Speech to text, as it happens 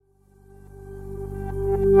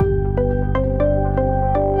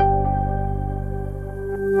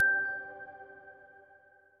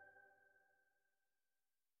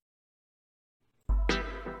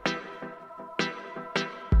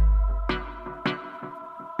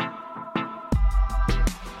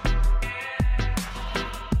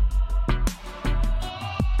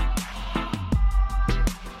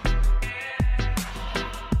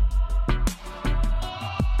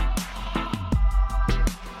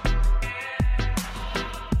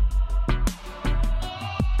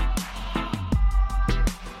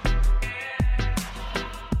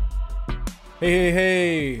Hey, hey,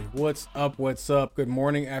 hey, what's up? What's up? Good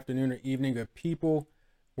morning, afternoon, or evening, good people,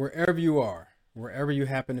 wherever you are, wherever you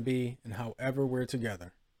happen to be, and however we're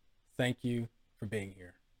together. Thank you for being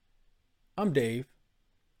here. I'm Dave.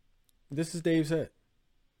 This is Dave's Head.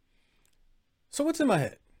 So, what's in my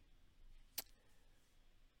head?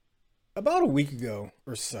 About a week ago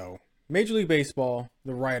or so, Major League Baseball,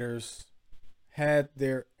 the writers, had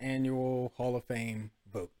their annual Hall of Fame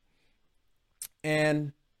vote.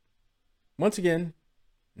 And once again,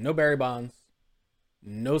 no Barry Bonds,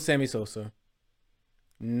 no Sammy Sosa,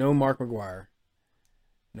 no Mark McGwire,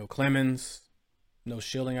 no Clemens, no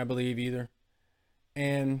Schilling, I believe, either.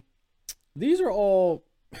 And these are all,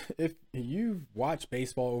 if you've watched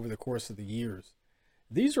baseball over the course of the years,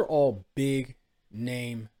 these are all big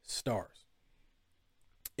name stars.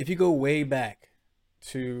 If you go way back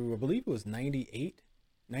to, I believe it was 98,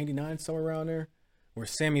 99, somewhere around there, where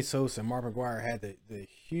Sammy Sosa and Mark McGwire had the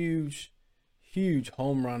huge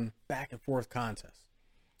home run back and forth contest,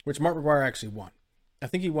 which Mark McGwire actually won. I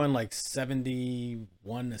think he won like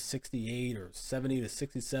 71 to 68 or 70 to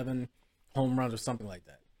 67 home runs or something like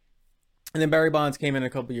that. And then Barry Bonds came in a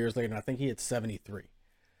couple years later, and I think he had 73.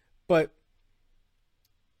 But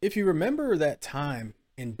if you remember that time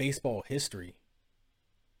in baseball history,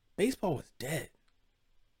 baseball was dead.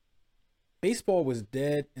 Baseball was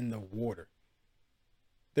dead in the water.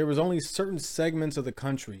 There was only certain segments of the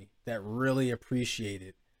country that really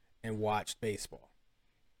appreciated and watched baseball.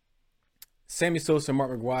 Sammy Sosa and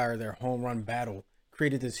Mark McGwire, their home run battle,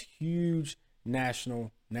 created this huge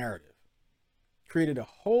national narrative. Created a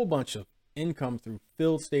whole bunch of income through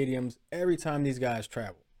filled stadiums every time these guys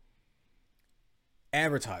traveled.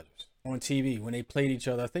 Advertisers on TV when they played each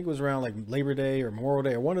other, I think it was around like Labor Day or Memorial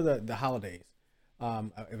Day or one of the holidays.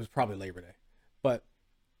 It was probably Labor Day. But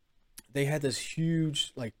they had this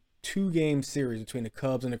huge like 2-game series between the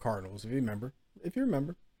Cubs and the Cardinals, if you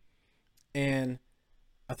remember. And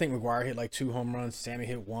I think McGwire hit like 2 home runs, Sammy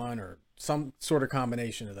hit 1 or some sort of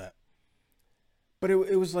combination of that. But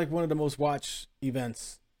it was like one of the most watched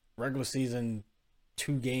events, regular season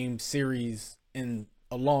 2-game series in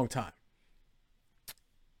a long time.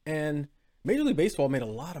 And Major League Baseball made a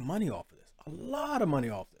lot of money off of this. A lot of money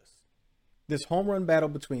off this. This home run battle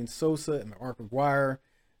between Sosa and Mark McGwire,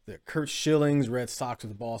 the Curt Schillings, Red Sox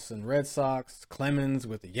with the Boston Red Sox, Clemens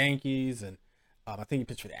with the Yankees, and I think he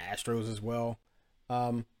pitched for the Astros as well.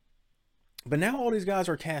 But now all these guys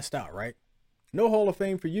are cast out, right? No Hall of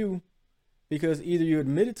Fame for you because either you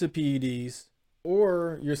admitted to PEDs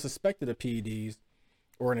or you're suspected of PEDs,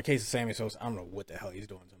 or in the case of Sammy Sosa, I don't know what the hell he's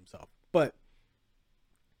doing to himself. But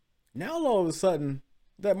now all of a sudden,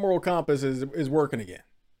 that moral compass is working again,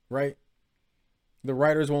 right? The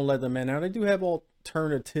writers won't let them in. Now, they do have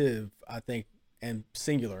alternative, I think, and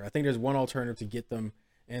singular. I think there's one alternative to get them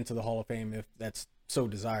into the Hall of Fame if that's so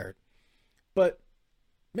desired. But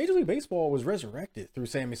Major League Baseball was resurrected through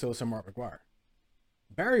Sammy Sosa and Mark McGwire.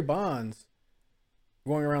 Barry Bonds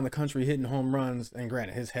going around the country hitting home runs, and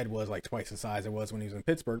granted, his head was like twice the size it was when he was in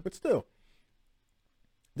Pittsburgh, but still,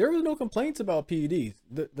 there was no complaints about PEDs.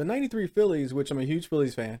 The 93 Phillies, which I'm a huge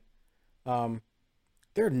Phillies fan,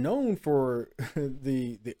 they're known for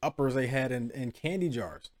the uppers they had in candy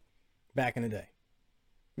jars back in the day.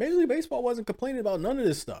 Major League Baseball wasn't complaining about none of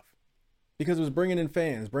this stuff because it was bringing in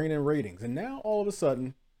fans, bringing in ratings. And now all of a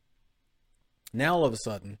sudden,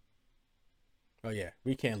 oh yeah,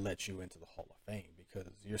 we can't let you into the Hall of Fame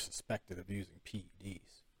because you're suspected of using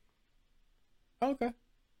PEDs. Okay.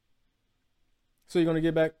 So you're going to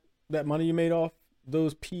get back that money you made off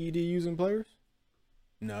those PED using players?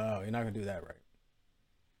 No, you're not going to do that, right?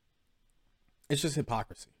 It's just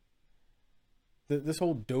hypocrisy. This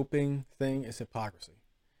whole doping thing is hypocrisy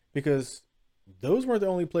because those weren't the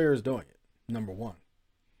only players doing it, number one.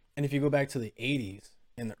 And if you go back to the 80s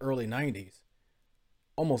and the early 90s,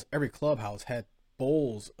 almost every clubhouse had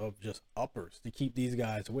bowls of just uppers to keep these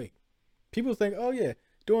guys awake. People think, oh yeah,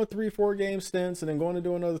 doing 3-4 game stints and then going to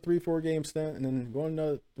do another 3-4 game stint and then going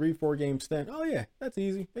another 3-4 game stint. Oh yeah, that's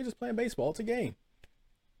easy. They're just playing baseball. It's a game.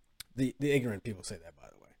 The ignorant people say that, by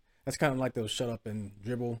the way. That's kind of like those shut up and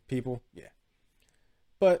dribble people. Yeah.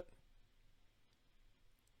 But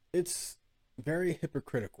it's very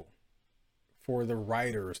hypocritical for the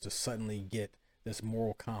writers to suddenly get this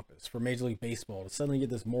moral compass, for Major League Baseball to suddenly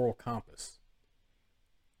get this moral compass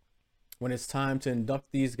when it's time to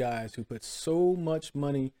induct these guys who put so much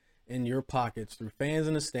money in your pockets through fans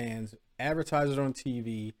in the stands, advertisers on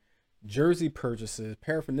TV, jersey purchases,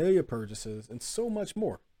 paraphernalia purchases, and so much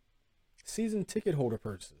more. Season ticket holder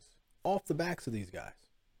purchases off the backs of these guys.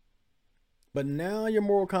 But now your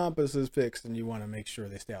moral compass is fixed and you want to make sure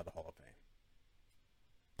they stay out of the Hall of Fame.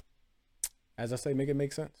 As I say, make it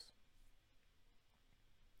make sense.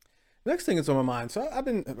 Next thing that's on my mind. So I've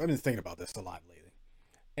been thinking about this a lot lately.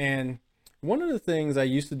 And one of the things I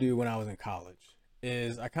used to do when I was in college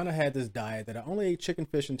is I kind of had this diet that I only ate chicken,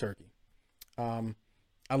 fish, and turkey. Um,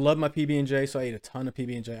 I love my PB&J, so I ate a ton of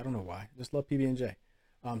PB&J. I don't know why. I just love PB&J.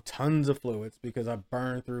 Tons of fluids because I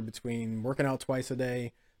burn through between working out twice a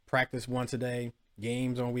day, practice once a day,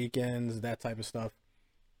 games on weekends, that type of stuff.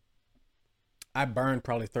 I burn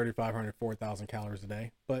probably 3,500, 4,000 calories a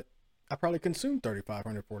day, but I probably consume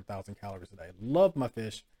 3,500, 4,000 calories a day. Love my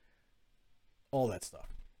fish, all that stuff.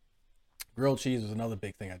 Grilled cheese was another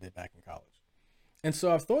big thing I did back in college. And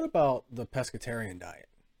so I've thought about the pescatarian diet.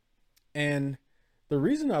 And the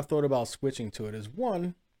reason I've thought about switching to it is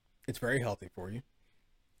one, it's very healthy for you.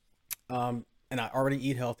 And I already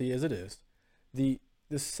eat healthy as it is. The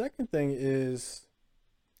second thing is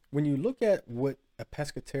when you look at what a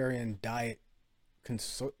pescatarian diet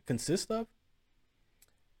consists of,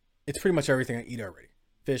 it's pretty much everything I eat already.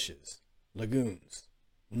 Fishes, legumes,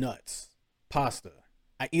 nuts, pasta.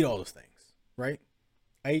 I eat all those things, right?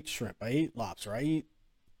 I eat shrimp. I eat lobster. I eat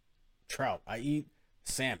trout. I eat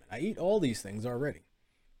salmon. I eat all these things already.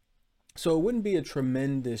 So it wouldn't be a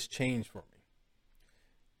tremendous change for me.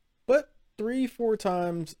 But 3, 4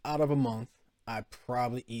 times out of a month, I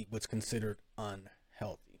probably eat what's considered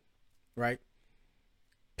unhealthy, right?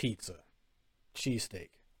 Pizza, cheesesteak,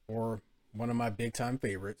 or one of my big time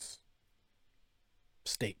favorites,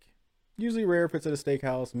 steak. Usually rare if it's at a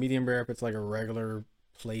steakhouse, medium rare if it's like a regular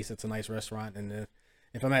place. It's a nice restaurant. And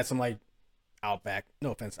if I'm at some like Outback,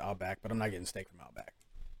 no offense to Outback, but I'm not getting steak from Outback.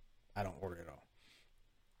 I don't order it at all.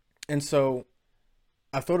 And so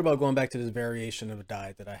I've thought about going back to this variation of a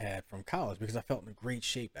diet that I had from college because I felt in great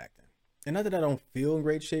shape back then. And not that I don't feel in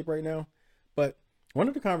great shape right now, but one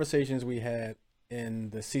of the conversations we had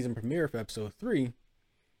in the season premiere for episode 3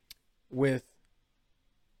 with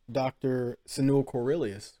Dr. Sanul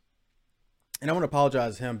Corelius, and I want to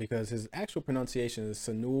apologize to him because his actual pronunciation is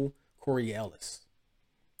Sanul Coriolis.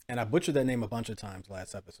 And I butchered that name a bunch of times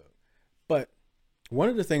last episode. But one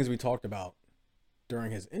of the things we talked about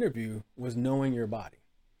during his interview was knowing your body.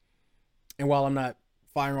 And while I'm not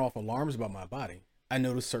firing off alarms about my body, I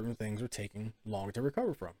noticed certain things were taking longer to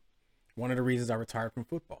recover from. One of the reasons I retired from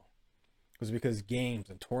football was because games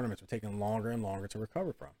and tournaments were taking longer and longer to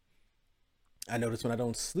recover from. I noticed when I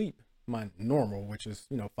don't sleep my normal, which is,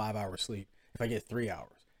 5 hours sleep, if I get 3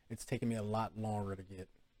 hours, it's taking me a lot longer to get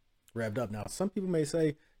revved up. Now, some people may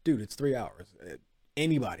say, dude, it's 3 hours.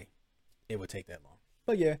 Anybody, it would take that long.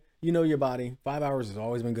 But yeah, you know your body. 5 hours has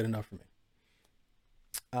always been good enough for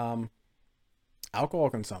me. Alcohol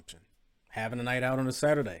consumption, having a night out on a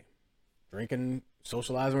Saturday, drinking,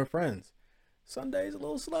 socializing with friends. Sunday's a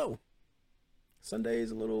little slow.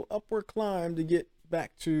 Sunday's a little upward climb to get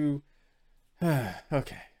back to,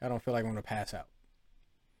 okay, I don't feel like I'm going to pass out.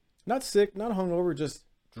 Not sick, not hungover, just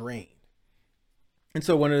drained. And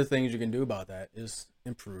so one of the things you can do about that is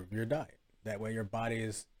improve your diet. That way your body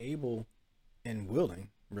is able and willing,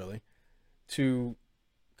 really, to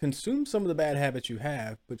consume some of the bad habits you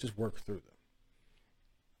have, but just work through them.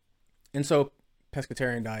 And so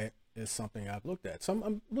pescatarian diet is something I've looked at.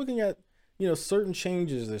 I'm looking at, certain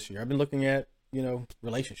changes this year. I've been looking at,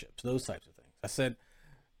 relationships, those types of things. I said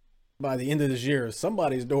by the end of this year,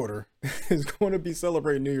 somebody's daughter is going to be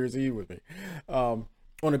celebrating New Year's Eve with me on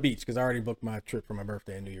a beach because I already booked my trip for my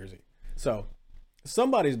birthday and New Year's Eve. So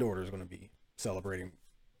somebody's daughter is going to be celebrating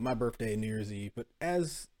my birthday and New Year's Eve, but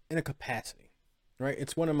as in a capacity, right?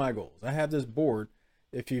 It's one of my goals. I have this board.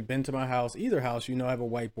 If you've been to my house, either house, I have a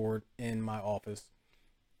whiteboard in my office.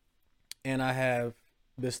 And I have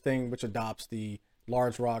this thing which adopts the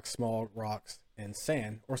large rocks, small rocks, and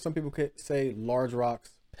sand. Or some people could say large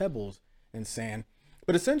rocks, pebbles, and sand.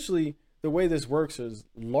 But essentially, the way this works is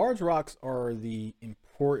large rocks are the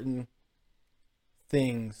important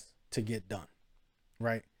things to get done,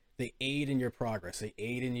 right? They aid in your progress. They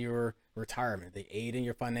aid in your retirement. They aid in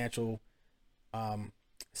your financial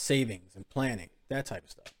savings and planning, that type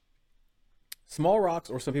of stuff. Small rocks,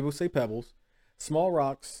 or some people say pebbles, small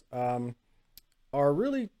rocks are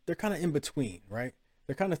really, they're kind of in between, right?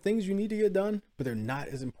 They're kind of things you need to get done, but they're not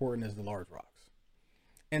as important as the large rocks.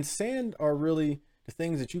 And sand are really the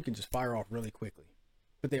things that you can just fire off really quickly,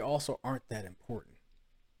 but they also aren't that important.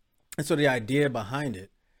 And so the idea behind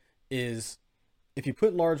it is if you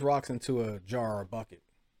put large rocks into a jar or a bucket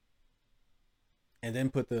and then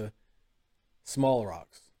put the small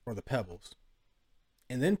rocks or the pebbles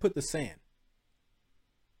and then put the sand,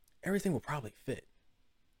 everything will probably fit,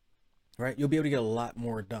 right? You'll be able to get a lot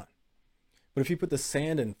more done. But if you put the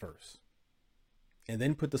sand in first and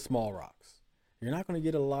then put the small rocks you're not going to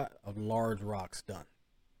get a lot of large rocks done.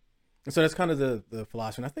 And so that's kind of the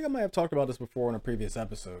philosophy. And I think I might have talked about this before in a previous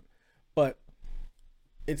episode, but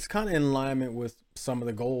it's kind of in alignment with some of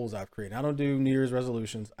the goals I've created. I don't do New Year's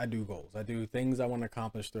resolutions. I do goals. I do things I want to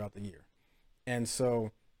accomplish throughout the year. And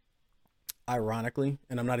so ironically,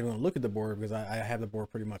 and I'm not even going to look at the board because I have the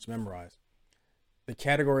board pretty much memorized, the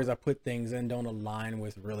categories I put things in don't align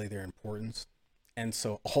with really their importance. And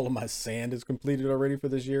so all of my sand is completed already for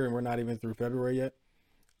this year, and we're not even through February yet.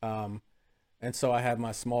 And so I have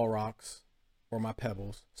my small rocks or my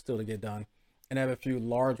pebbles still to get done, and I have a few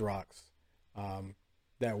large rocks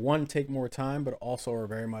that one take more time, but also are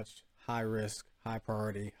very much high risk, high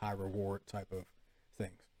priority, high reward type of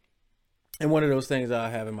things. And one of those things I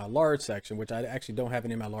have in my large section, which I actually don't have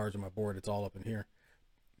any of my large on my board, it's all up in here,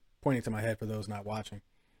 pointing to my head for those not watching,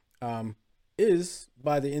 is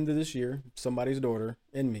by the end of this year, somebody's daughter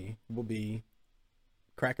and me will be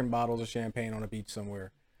cracking bottles of champagne on a beach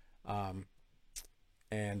somewhere,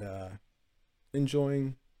 and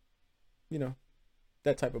enjoying,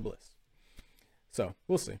 that type of bliss. So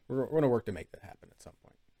we'll see. We're going to work to make that happen at some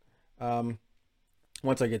point.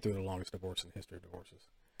 Once I get through the longest divorce in the history of divorces.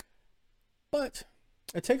 But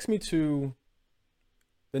it takes me to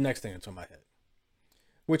the next thing that's on my head,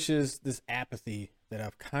 which is this apathy that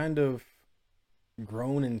I've kind of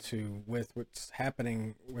grown into with what's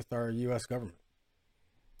happening with our U.S. government.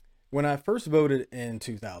 When I first voted in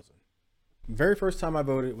 2000, very first time I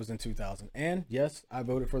voted was in 2000. And yes, I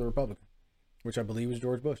voted for the Republican, which I believe was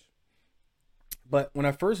George Bush. But when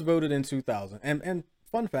I first voted in 2000, and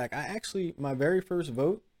fun fact, my very first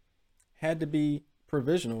vote had to be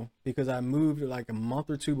provisional because I moved like a month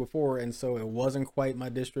or two before, and so it wasn't quite my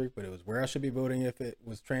district, but it was where I should be voting if it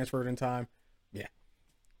was transferred in time. Yeah,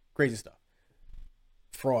 crazy stuff.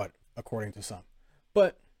 Fraud, according to some.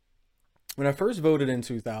 But when I first voted in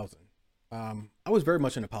 2000, I was very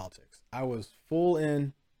much into politics. I was full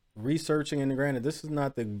in researching, and granted, this is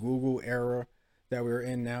not the Google era that we're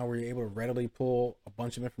in now where you're able to readily pull a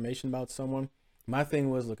bunch of information about someone. My thing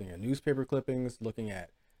was looking at newspaper clippings, looking at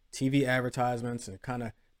TV advertisements, and kind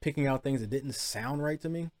of picking out things that didn't sound right to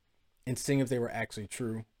me and seeing if they were actually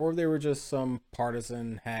true or if they were just some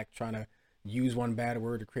partisan hack trying to use one bad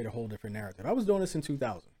word to create a whole different narrative. I was doing this in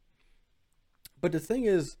 2000. But the thing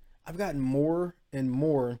is, I've gotten more and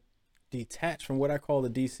more detached from what I call the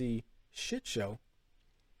DC shit show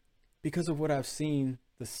because of what I've seen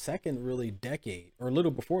the second really decade, or a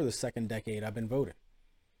little before the second decade I've been voting.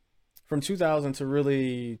 From 2000 to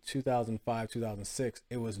really 2005, 2006,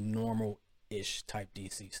 it was normal-ish type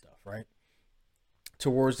DC stuff, right?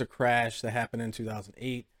 Towards the crash that happened in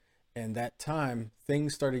 2008, and that time,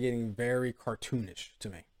 things started getting very cartoonish to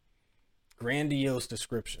me. Grandiose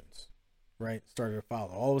descriptions, right, started to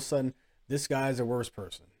follow. All of a sudden, this guy's a worse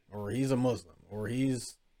person, or he's a Muslim, or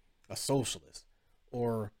he's a socialist,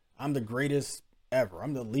 or I'm the greatest ever,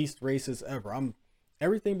 I'm the least racist ever.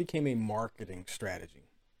 Everything became a marketing strategy,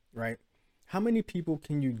 right? How many people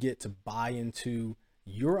can you get to buy into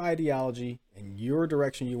your ideology and your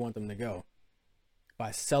direction you want them to go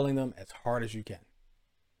by selling them as hard as you can?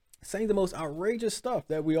 Saying the most outrageous stuff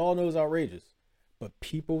that we all know is outrageous, but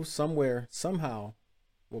people somewhere, somehow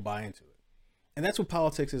will buy into it. And that's what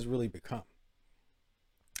politics has really become.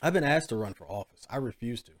 I've been asked to run for office. I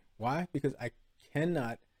refuse to. Why? Because I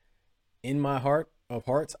cannot, in my heart of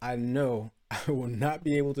hearts, I know I will not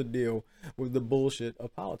be able to deal with the bullshit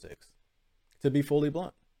of politics, to be fully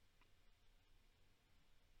blunt.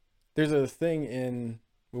 There's a thing in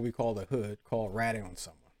what we call the hood called ratting on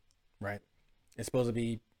someone, right? It's supposed to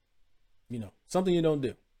be, something you don't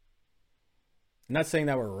do. I'm not saying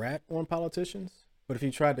that I would rat on politicians, but if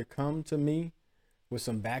you tried to come to me with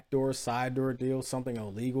some backdoor, side door deal, something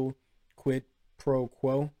illegal, quid pro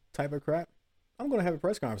quo type of crap, I'm going to have a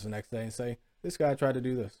press conference the next day and say, this guy tried to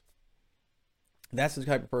do this. That's the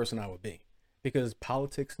type of person I would be, because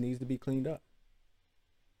politics needs to be cleaned up.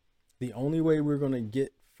 The only way we're going to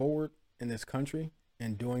get forward in this country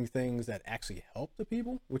and doing things that actually help the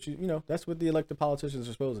people, which, that's what the elected politicians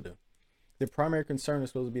are supposed to do. Their primary concern is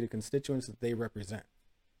supposed to be the constituents that they represent.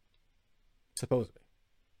 Supposedly.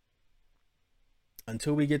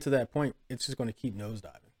 Until we get to that point, it's just going to keep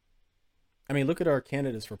nosediving. I mean, look at our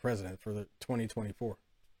candidates for president for the 2024.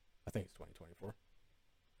 I think it's 2024.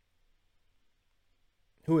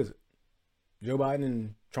 Who is it? Joe Biden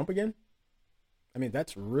and Trump again? I mean,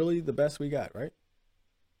 that's really the best we got, right?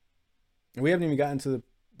 And we haven't even gotten to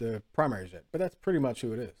the primaries yet, but that's pretty much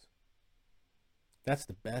who it is. That's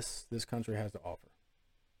the best this country has to offer.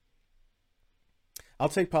 I'll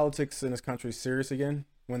take politics in this country serious again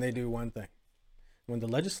when they do one thing. When the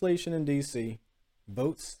legislation in DC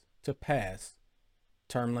votes to pass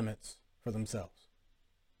term limits for themselves.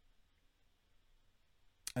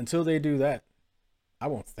 Until they do that, I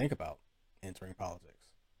won't think about entering politics,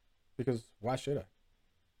 because why should I?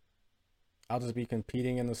 I'll just be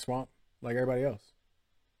competing in the swamp like everybody else,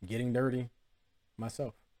 getting dirty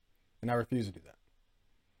myself. And I refuse to do that.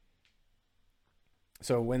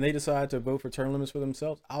 So when they decide to vote for term limits for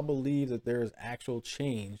themselves, I'll believe that there is actual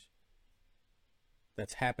change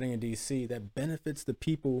that's happening in DC that benefits the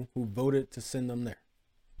people who voted to send them there.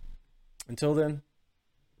 Until then,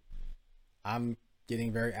 I'm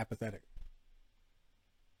getting very apathetic,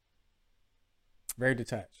 very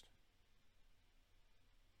detached.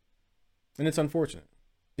 And it's unfortunate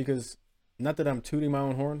because, not that I'm tooting my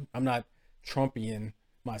own horn, I'm not Trumpian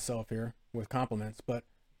myself here with compliments, but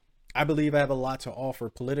I believe I have a lot to offer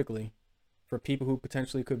politically for people who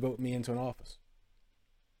potentially could vote me into an office,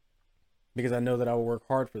 because I know that I will work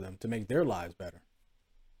hard for them to make their lives better.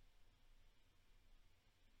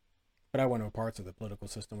 But I want no parts of the political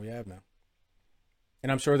system we have now.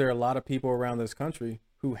 And I'm sure there are a lot of people around this country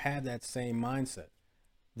who have that same mindset,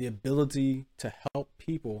 the ability to help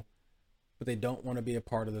people, but they don't want to be a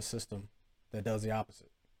part of the system that does the opposite.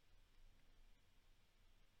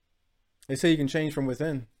 They say you can change from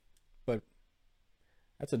within, but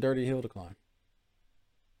that's a dirty hill to climb.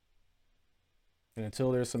 And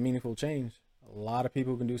until there's some meaningful change, a lot of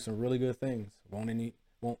people can do some really good things won't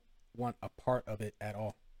want a part of it at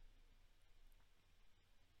all.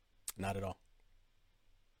 Not at all.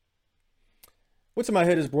 What's in My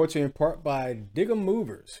Head is brought to you in part by Diggum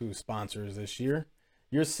Movers, who sponsors this year.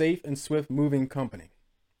 Your safe and swift moving company.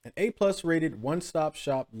 An A+ rated one-stop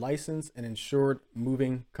shop licensed and insured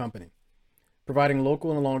moving company, providing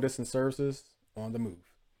local and long-distance services on the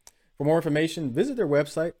move. For more information, visit their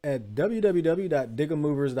website at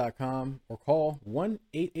www.diggummovers.com or call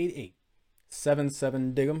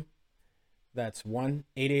 1-888-77-DIGGUM. That's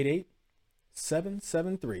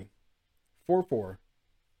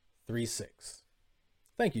 1-888-773-4436.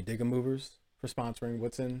 Thank you, Diggum Movers, for sponsoring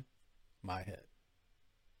What's in My Head.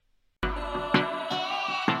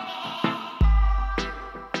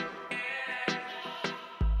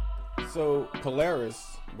 So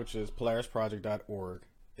Polaris, which is polarisproject.org,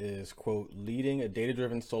 is, quote, leading a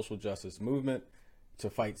data-driven social justice movement to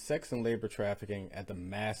fight sex and labor trafficking at the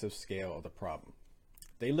massive scale of the problem.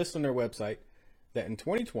 They list on their website that in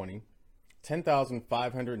 2020,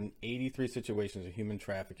 10,583 situations of human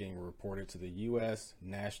trafficking were reported to the U.S.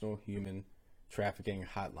 National Human Trafficking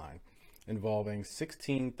Hotline, involving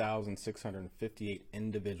 16,658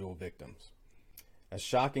 individual victims. As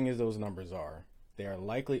shocking as those numbers are, they are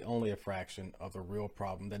likely only a fraction of the real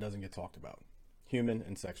problem that doesn't get talked about: human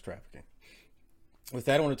and sex trafficking. With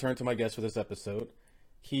that, I want to turn to my guest for this episode,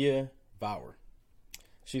 Kia Bauer.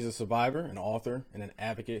 She's a survivor, an author, and an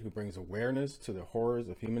advocate who brings awareness to the horrors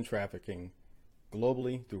of human trafficking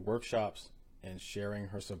globally through workshops and sharing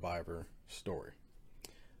her survivor story.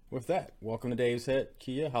 With that, welcome to Dave's Head.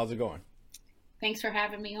 Kia, how's it going? Thanks for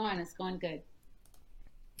having me on. It's going good.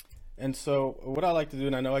 And so what I like to do,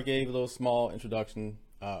 and I know I gave a little small introduction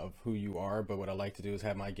of who you are, but what I like to do is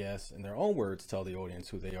have my guests in their own words tell the audience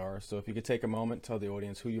who they are. So if you could take a moment, tell the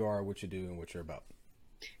audience who you are, what you do, and what you're about.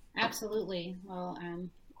 Absolutely. Well,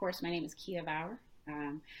 of course, my name is Kia Bauer.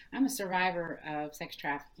 I'm a survivor of sex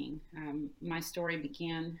trafficking. My story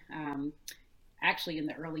began actually in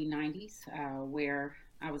the early 90s, where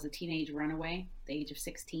I was a teenage runaway at the age of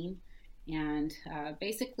 16. And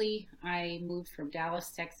basically, I moved from Dallas,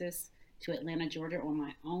 Texas to Atlanta, Georgia on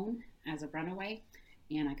my own as a runaway.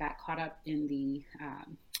 And I got caught up in the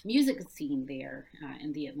music scene there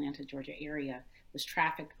in the Atlanta, Georgia area. Was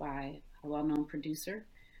trafficked by a well-known producer.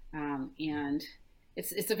 And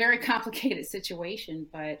it's a very complicated situation,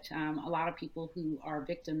 but a lot of people who are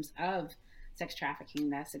victims of sex trafficking,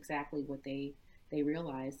 that's exactly what they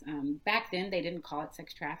realize. Back then, they didn't call it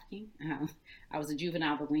sex trafficking. I was a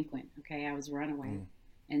juvenile delinquent. Okay, I was a runaway,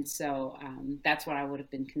 and so that's what I would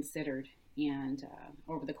have been considered. And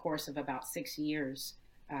over the course of about 6 years,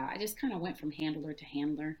 I just kind of went from handler to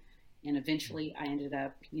handler, and eventually, I ended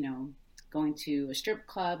up, going to a strip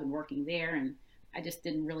club and working there. And I just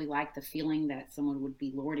didn't really like the feeling that someone would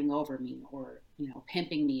be lording over me or,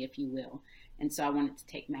 pimping me, if you will. And so I wanted to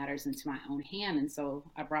take matters into my own hand. And so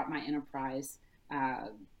I brought my enterprise. I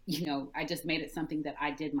just made it something that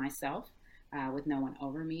I did myself with no one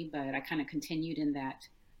over me. But I kind of continued in that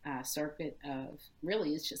circuit of,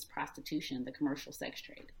 really, it's just prostitution, the commercial sex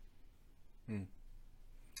trade.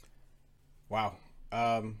 Wow.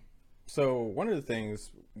 So one of the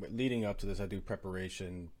things leading up to this, I do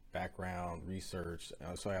preparation, background, research.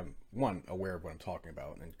 So I'm, one, aware of what I'm talking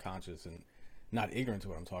about and conscious. And not ignorant to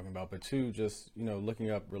what I'm talking about, but two, just, looking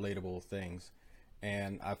up relatable things.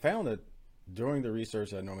 And I found that during the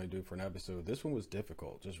research I normally do for an episode, this one was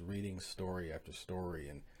difficult, just reading story after story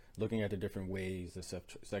and looking at the different ways that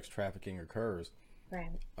sex trafficking occurs.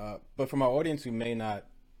 Right. But from our audience who may not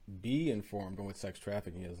be informed on what sex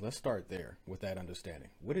trafficking is, let's start there with that understanding.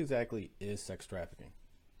 What exactly is sex trafficking?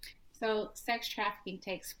 So, sex trafficking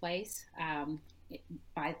takes place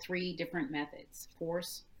by three different methods: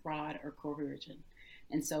 force, fraud, or coercion.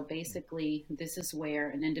 And so, basically, this is where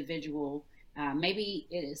an individual maybe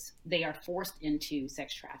it is they are forced into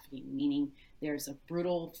sex trafficking, meaning there's a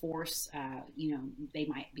brutal force. They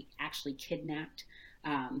might be actually kidnapped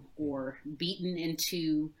or beaten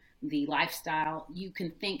into the lifestyle. You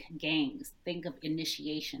can think gangs, think of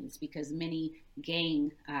initiations, because many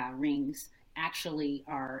gang rings actually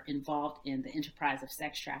are involved in the enterprise of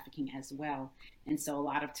sex trafficking as well. And so a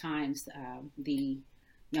lot of times the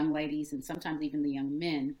young ladies and sometimes even the young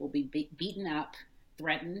men will be beaten up,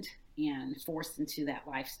 threatened, and forced into that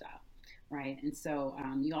lifestyle. Right. And so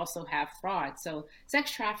you also have fraud. So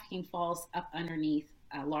sex trafficking falls up underneath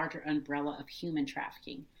a larger umbrella of human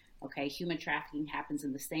trafficking. Okay. Human trafficking happens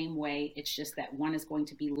in the same way. It's just that one is going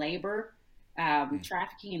to be labor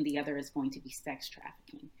trafficking and the other is going to be sex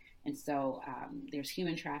trafficking. And so there's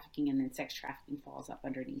human trafficking, and then sex trafficking falls up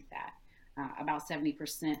underneath that. About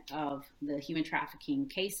 70% of the human trafficking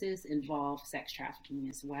cases involve sex trafficking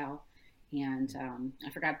as well. And I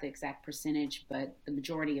forgot the exact percentage, but the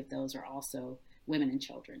majority of those are also women and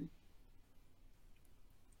children.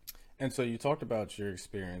 And so you talked about your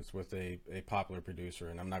experience with a popular producer,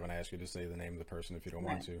 and I'm not going to ask you to say the name of the person if you don't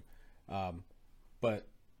want Right. to. But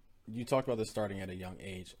you talked about this starting at a young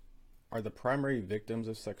age. Are the primary victims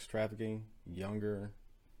of sex trafficking younger,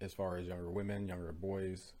 as far as younger women, younger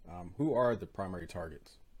boys? Who are the primary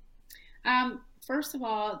targets? First of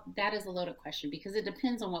all, that is a loaded question because it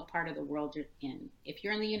depends on what part of the world you're in. If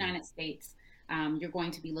you're in the Mm, United States, you're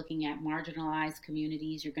going to be looking at marginalized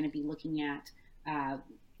communities. You're going to be looking at,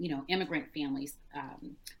 immigrant families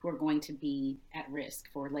who are going to be at risk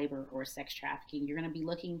for labor or sex trafficking. You're going to be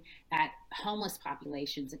looking at homeless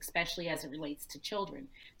populations, especially as it relates to children.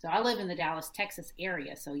 So I live in the Dallas, Texas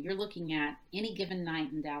area. So you're looking at any given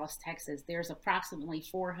night in Dallas, Texas, there's approximately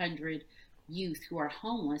 400 youth who are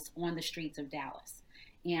homeless on the streets of Dallas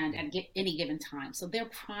and mm, at any given time. So they're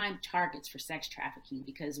prime targets for sex trafficking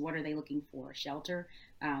because what are they looking for? Shelter.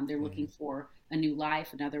 They're looking mhm. for a new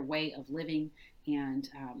life, another way of living. And,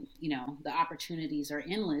 the opportunities are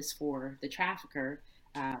endless for the trafficker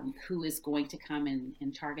who is going to come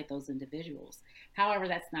and target those individuals. However,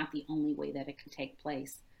 that's not the only way that it can take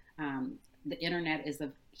place. The internet is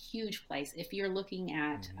a huge place. If you're looking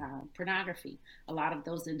at Mhm. pornography, a lot of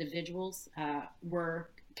those individuals were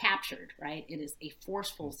captured, right? It is a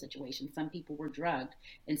forceful situation. Some people were drugged.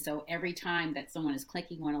 And so every time that someone is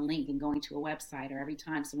clicking on a link and going to a website, or every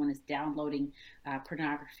time someone is downloading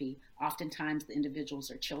pornography, oftentimes the individuals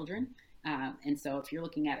are children. And so if you're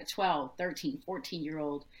looking at a 12, 13,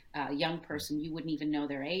 14-year-old young person, you wouldn't even know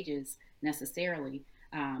their ages necessarily.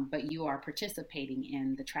 But you are participating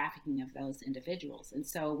in the trafficking of those individuals. And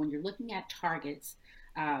so when you're looking at targets,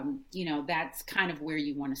 that's kind of where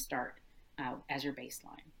you want to start as your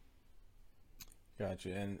baseline. Gotcha.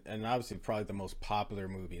 And obviously, probably the most popular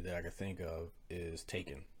movie that I could think of is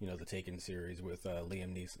Taken. The Taken series with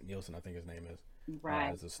Liam Neeson, I think his name is, Right,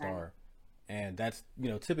 as the right. star. And that's,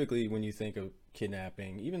 typically when you think of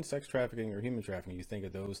kidnapping, even sex trafficking or human trafficking, you think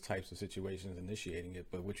of those types of situations initiating it.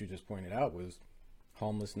 But what you just pointed out was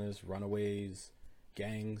homelessness, runaways,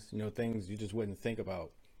 gangs, things you just wouldn't think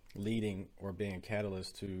about leading or being a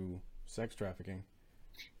catalyst to sex trafficking.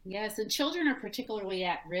 Yes, and children are particularly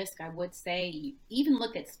at risk. I would say, even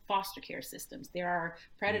look at foster care systems. There are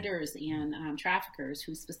Mm, predators and traffickers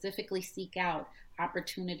who specifically seek out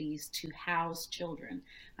opportunities to house children.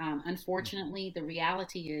 mm, Unfortunately, the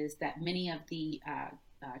reality is that many of the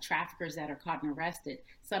traffickers that are caught and arrested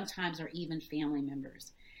sometimes are even family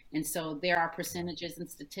members. And so there are right. percentages and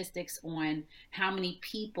statistics on how many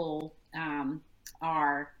people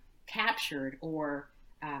are captured or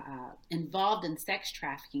involved in sex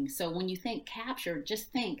trafficking. So when you think captured,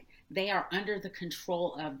 just think they are under the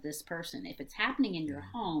control of this person. If it's happening in your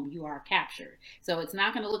Mm, home, you are captured. So it's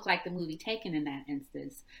not going to look like the movie Taken in that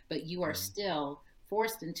instance, but you are mm, still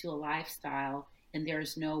forced into a lifestyle, and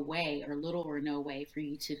there's no way, or little or no way, for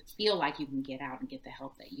you to feel like you can get out and get the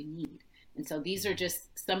help that you need. And so these are mm,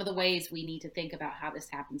 just some of the ways we need to think about how this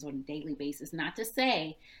happens on a daily basis. Not to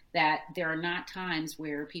say that there are not times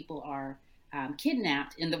where people are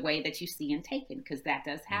kidnapped in the way that you see in Taken, because that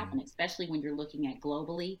does Mm-hmm. happen, especially when you're looking at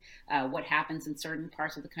globally what happens in certain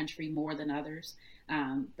parts of the country more than others.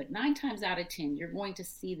 But 9 times out of 10, you're going to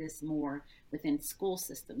see this more within school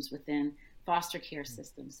systems, within foster care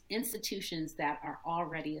systems, institutions that are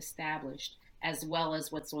already established, as well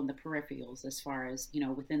as what's on the peripherals, as far as,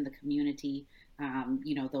 within the community,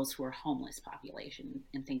 those who are homeless population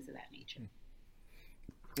and things of that nature.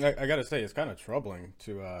 I gotta say, it's kind of troubling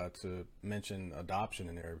to mention adoption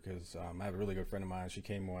in there because I have a really good friend of mine. She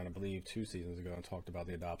came on, I believe, 2 seasons ago and talked about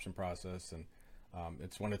the adoption process, and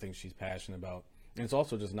it's one of the things she's passionate about. And it's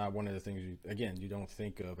also just not one of the things you don't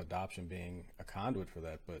think of adoption being a conduit for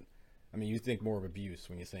that, but I mean, you think more of abuse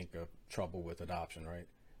when you think of trouble with adoption, right?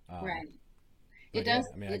 Um, Right. It but yeah, does.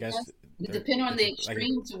 I mean, I It guess does depend on it's the like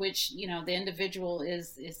extreme to which the individual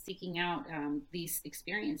is seeking out these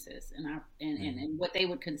experiences mhm, and what they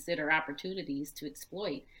would consider opportunities to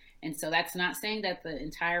exploit. And so that's not saying that the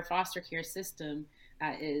entire foster care system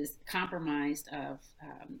is compromised of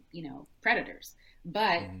predators,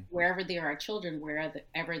 but mhm. wherever there are children,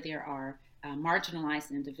 wherever there are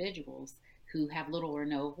marginalized individuals who have little or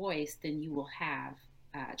no voice, then you will have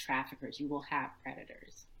traffickers, you will have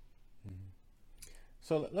predators.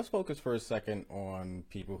 So let's focus for a second on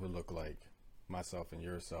people who look like myself and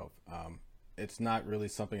yourself. It's not really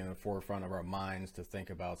something in the forefront of our minds to think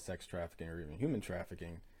about sex trafficking or even human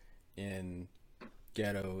trafficking in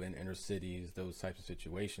ghetto and inner cities, those types of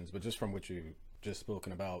situations. But just from what you just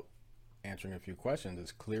spoken about, answering a few questions,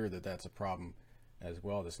 it's clear that that's a problem as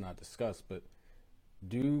well that's not discussed. But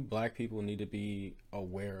do black people need to be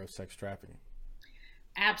aware of sex trafficking?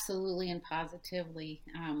 Absolutely and positively.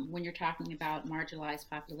 When you're talking about marginalized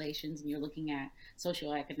populations and you're looking at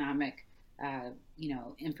socioeconomic,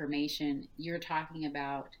 information, you're talking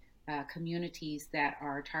about communities that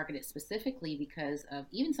are targeted specifically because of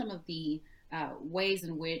even some of the ways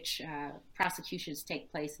in which prosecutions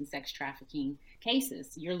take place in sex trafficking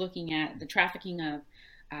cases. You're looking at the trafficking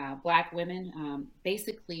of Black women.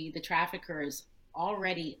 Basically, the trafficker is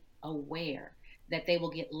already aware that they will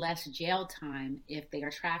get less jail time if they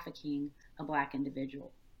are trafficking a Black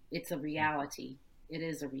individual. It's a reality. It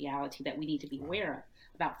is a reality that we need to be Wow. aware of.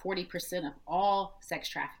 About 40% of all sex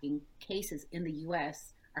trafficking cases in the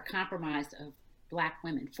US are compromised of Black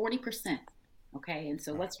women. 40%. Okay, and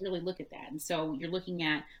so Wow. let's really look at that. And so you're looking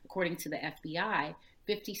at, according to the FBI,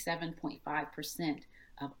 57.5%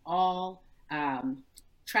 of all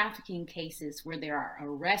trafficking cases where there are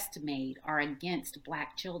arrests made are against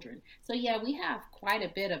Black children. So, yeah, we have quite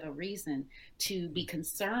a bit of a reason to be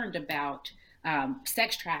concerned about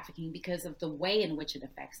sex trafficking because of the way in which it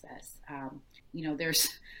affects us.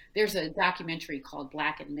 There's a documentary called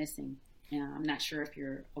Black and Missing. I'm not sure if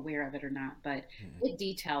you're aware of it or not, but Mhm. it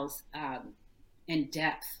details in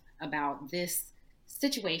depth about this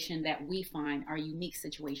situation that we find, our unique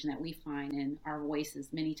situation that we find, and our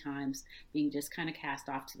voices many times being just kind of cast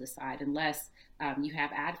off to the side unless you have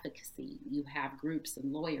advocacy, you have groups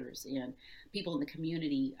and lawyers and people in the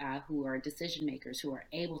community who are decision makers who are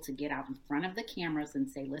able to get out in front of the cameras and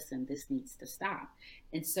say, listen, this needs to stop.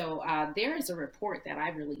 And so there is a report that I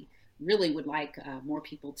really would like more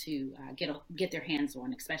people to get their hands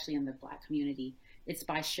on, especially in the Black community. It's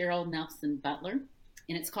by Cheryl Nelson Butler,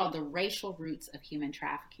 and it's called The Racial Roots of Human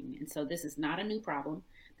Trafficking. And so this is not a new problem.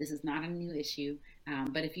 This is not a new issue.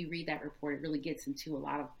 But if you read that report, it really gets into a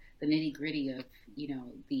lot of the nitty gritty of,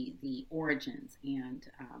 the origins and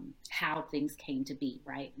how things came to be,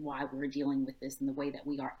 right? Why we're dealing with this and the way that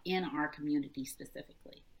we are in our community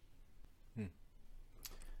specifically. Hmm.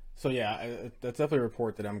 So yeah, that's definitely a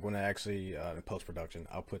report that I'm going to actually in post production.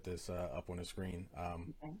 I'll put this up on the screen,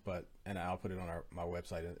 Okay. but and I'll put it on my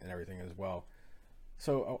website and everything as well.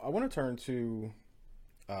 So I want to turn to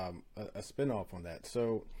a spin-off on that.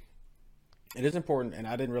 So it is important, and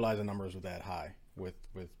I didn't realize the numbers were that high with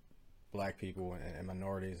black people and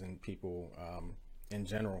minorities and people in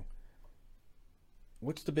general.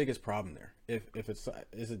 What's the biggest problem there? If it's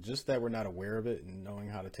is it just that we're not aware of it and knowing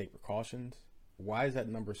how to take precautions? Why is that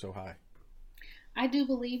number so high? I do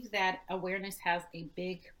believe that awareness has a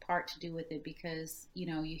big part to do with it because,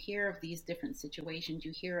 you hear of these different situations,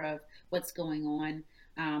 you hear of what's going on,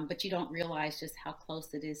 but you don't realize just how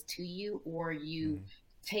close it is to you, or you Mm-hmm.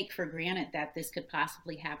 take for granted that this could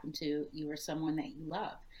possibly happen to you or someone that you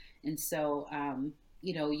love. And so,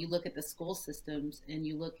 you look at the school systems and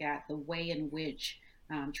you look at the way in which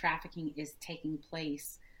trafficking is taking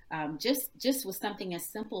place, just with something as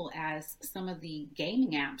simple as some of the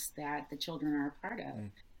gaming apps that the children are a part of,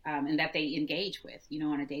 and that they engage with,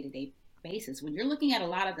 on a day to day basis. When you're looking at a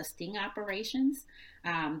lot of the sting operations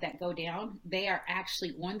that go down, they are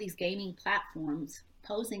actually on these gaming platforms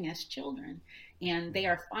posing as children. And they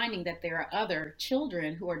are finding that there are other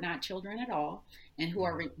children who are not children at all and who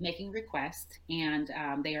are making requests. And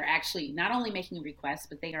they are actually not only making requests,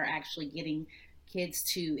 but they are actually getting kids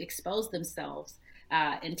to expose themselves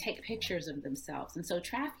and take pictures of themselves. And so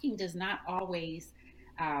trafficking does not always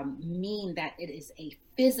mean that it is a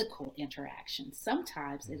physical interaction.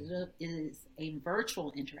 Sometimes it is a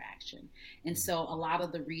virtual interaction. And so a lot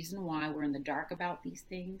of the reason why we're in the dark about these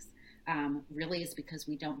things really is because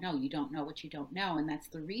we don't know. You don't know what you don't know. And that's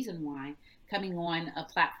the reason why coming on a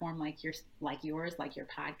platform like yours, like your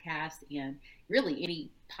podcast, and really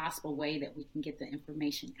any possible way that we can get the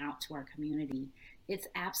information out to our community, it's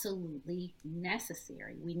absolutely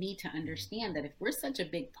necessary. We need to understand that if we're such a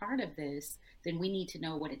big part of this, then we need to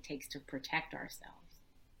know what it takes to protect ourselves.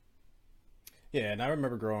 Yeah, and I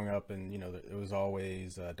remember growing up, and it was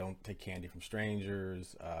always don't take candy from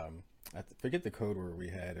strangers. Forget the code word we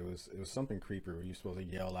had. It was something creepy where you're supposed to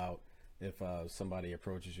yell out if somebody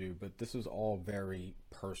approaches you. But this was all very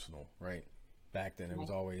personal, right? Back then, it was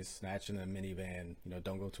always snatching a minivan.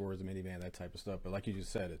 Don't go towards the minivan, that type of stuff. But like you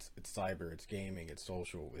just said, it's cyber, it's gaming, it's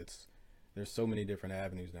social. There's so many different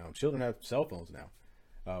avenues now. Children have cell phones now,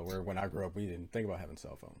 where when I grew up, we didn't think about having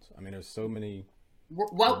cell phones. I mean, there's so many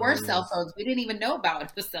What were cell ways. phones? We didn't even know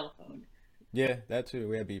about a cell phone. Yeah, that too.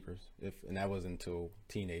 We had beepers, and that was until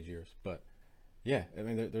teenage years. But yeah, I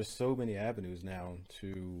mean, there's so many avenues now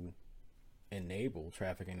to enable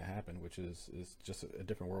trafficking to happen, which is just a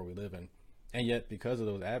different world we live in. And yet, because of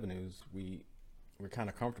those avenues, we're kind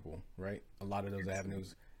of comfortable, right? A lot of those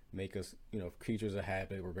avenues make us, creatures of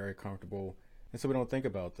habit. We're very comfortable, and so we don't think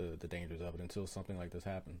about the dangers of it until something like this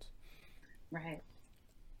happens. Right.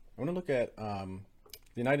 I want to look at the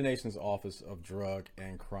United Nations Office of Drug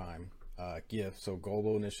and Crime, GIF, so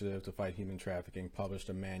Global Initiative to Fight Human Trafficking, published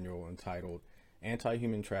a manual entitled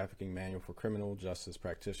Anti-Human Trafficking Manual for Criminal Justice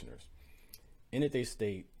Practitioners. In it, they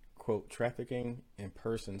state, quote, trafficking in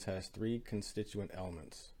persons has three constituent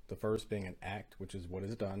elements. The first being an act, which is what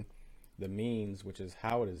is done, the means, which is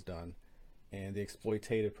how it is done, and the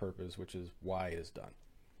exploitative purpose, which is why it is done.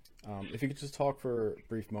 If you could just talk for a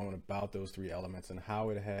brief moment about those three elements and how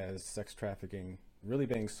it has sex trafficking really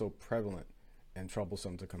being so prevalent and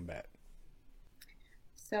troublesome to combat.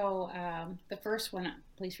 So the first one,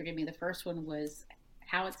 please forgive me, the first one was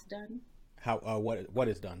how it's done, How what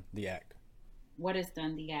is done, the act. what is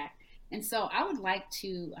done, the act. And so I would like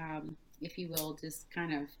to, if you will, just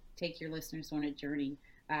kind of take your listeners on a journey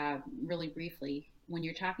really briefly. When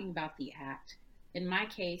you're talking about the act, in my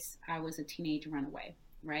case, I was a teenage runaway,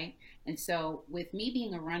 right? And so, with me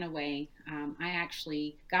being a runaway, I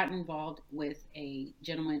actually got involved with a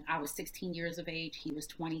gentleman. I was 16 years of age, he was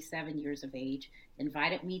 27 years of age,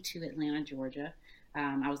 invited me to Atlanta, Georgia.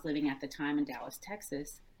 I was living at the time in Dallas,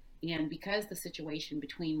 Texas. And because the situation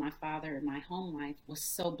between my father and my home life was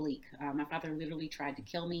so bleak, my father literally tried to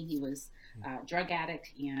kill me. He was a drug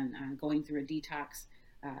addict and going through a detox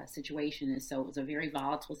situation. And so it was a very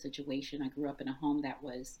volatile situation. I grew up in a home that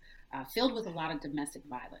was filled with a lot of domestic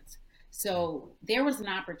violence. So there was an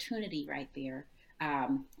opportunity right there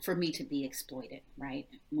for me to be exploited, right?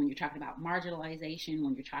 When you're talking about marginalization,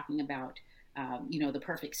 when you're talking about, the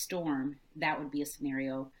perfect storm, that would be a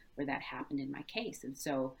scenario where that happened in my case. And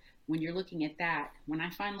so when you're looking at that, when I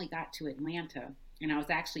finally got to Atlanta, and I was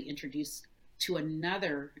actually introduced to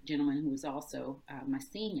another gentleman who was also my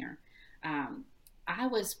senior, um, I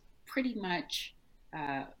was pretty much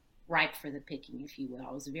uh, ripe for the picking, if you will.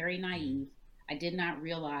 I was very naive. I did not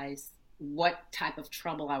realize what type of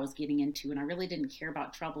trouble I was getting into, and I really didn't care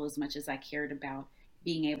about trouble as much as I cared about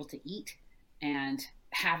being able to eat and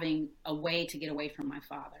having a way to get away from my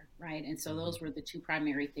father, right? And so Mm-hmm. those were the two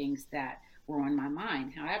primary things that were on my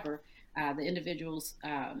mind. However, the individuals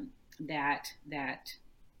that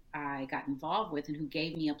I got involved with and who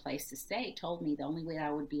gave me a place to stay told me the only way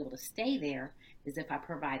I would be able to stay there is if I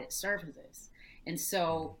provided services. And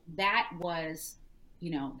so that was,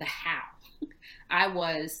 the how. I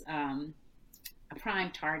was a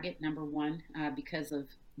prime target, number one, because of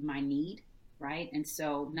my need, right? And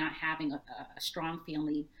so not having a strong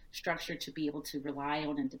family structure to be able to rely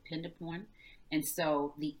on and depend upon. And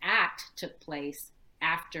so the act took place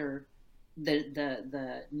after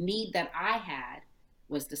the need that I had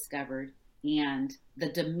was discovered and the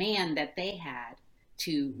demand that they had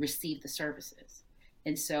to receive the services.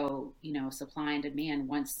 And so, supply and demand,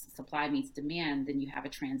 once supply meets demand, then you have a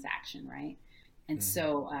transaction, right? And Mm-hmm.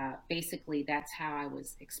 so basically, that's how I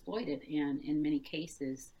was exploited. And in many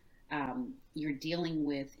cases, you're dealing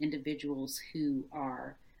with individuals who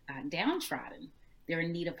are downtrodden. They're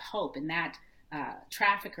in need of hope, and that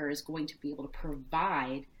trafficker is going to be able to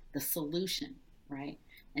provide the solution, right?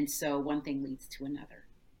 And so one thing leads to another.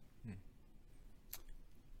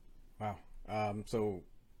 Wow. So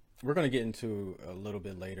we're going to get into a little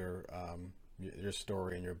bit later your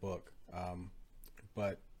story and your book,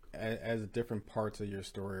 but as different parts of your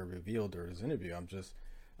story are revealed during this interview,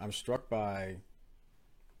 I'm struck by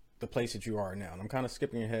the place that you are now. And I'm kind of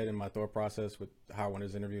skipping ahead in my thought process with how I want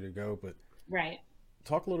this interview to go, but Right.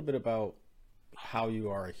 talk a little bit about how you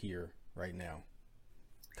are here right now,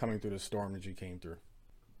 coming through the storm that you came through.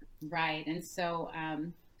 Right. And so,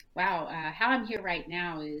 wow, how I'm here right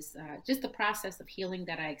now is just the process of healing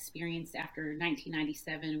that I experienced after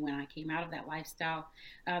 1997 when I came out of that lifestyle.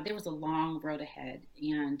 There was a long road ahead,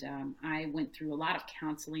 and I went through a lot of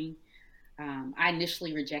counseling. I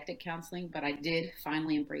initially rejected counseling, but I did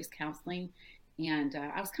finally embrace counseling. And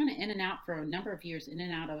I was kind of in and out for a number of years, in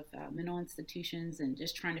and out of mental institutions, and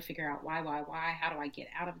just trying to figure out why, how do I get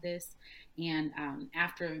out of this? And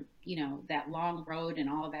after that long road and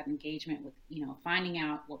all of that engagement with finding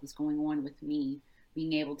out what was going on with me,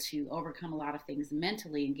 being able to overcome a lot of things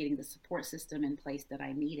mentally and getting the support system in place that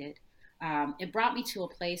I needed, it brought me to a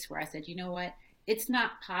place where I said, you know what? It's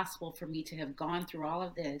not possible for me to have gone through all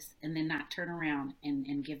of this and then not turn around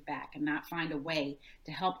and give back and not find a way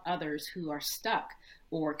to help others who are stuck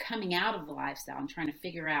or coming out of the lifestyle and trying to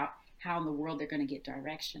figure out how in the world they're going to get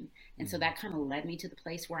direction. And so that kind of led me to the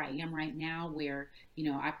place where I am right now, where,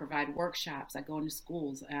 I provide workshops, I go into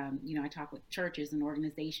schools, I talk with churches and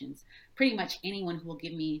organizations, pretty much anyone who will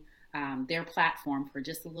give me their platform for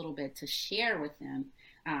just a little bit to share with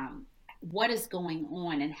them what is going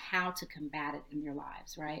on and how to combat it in their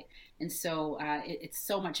lives, right? And so it's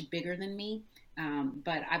so much bigger than me,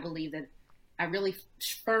 but I really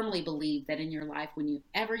firmly believe that in your life,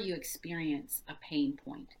 whenever you experience a pain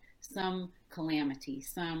point, some calamity,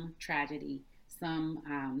 some tragedy,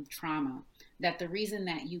 some trauma, that the reason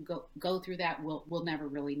that you go through that we'll never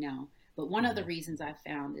really know. But one of the reasons I've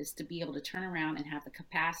found is to be able to turn around and have the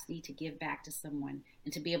capacity to give back to someone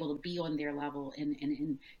and to be able to be on their level.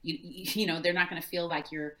 And they're not going to feel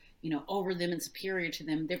like you're, over them and superior to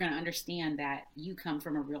them. They're going to understand that you come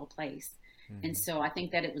from a real place. And so I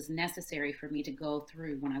think that it was necessary for me to go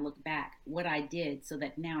through, when I look back, what I did so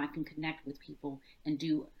that now I can connect with people and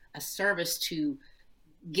do a service to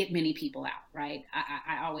get many people out, right?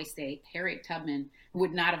 I always say Harriet Tubman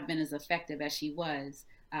would not have been as effective as she was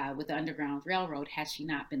with the Underground Railroad had she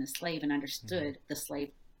not been a slave and understood the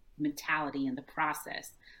slave mentality and the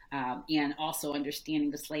process, and also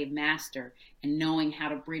understanding the slave master and knowing how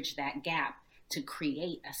to bridge that gap to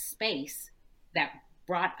create a space that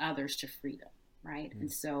brought others to freedom, right?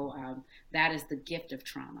 And so that is the gift of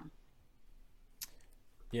trauma.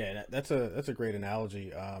 Yeah, that's a great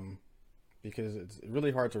analogy, because it's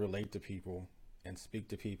really hard to relate to people and speak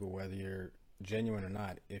to people, whether you're genuine or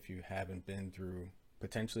not, if you haven't been through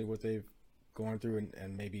potentially what they've gone through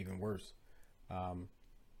and maybe even worse. And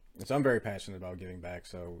so I'm very passionate about giving back.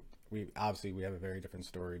 So we have a very different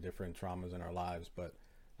story, different traumas in our lives, but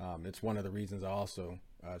it's one of the reasons I also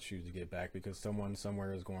choose to give back, because someone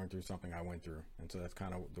somewhere is going through something I went through. And so that's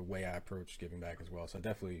kind of the way I approach giving back as well. So I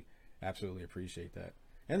definitely, absolutely appreciate that.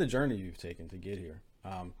 And the journey you've taken to get here.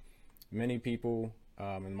 Many people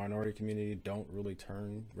in the minority community don't really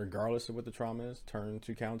turn, regardless of what the trauma is, turn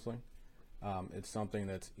to counseling. It's something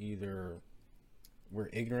that's either we're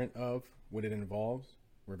ignorant of what it involves,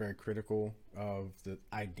 we're very critical of the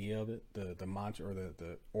idea of it, the mantra or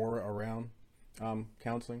the aura around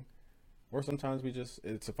counseling, or sometimes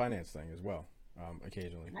it's a finance thing as well,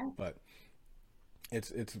 occasionally. But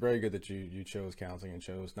it's very good that you chose counseling and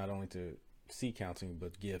chose not only to seek counseling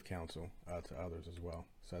but give counsel to others as well.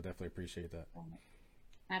 So I definitely appreciate that.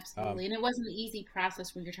 Absolutely. And it wasn't an easy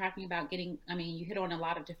process when you're talking about you hit on a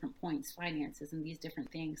lot of different points, finances and these different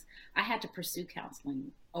things. I had to pursue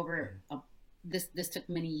counseling over this took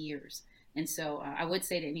many years. And so I would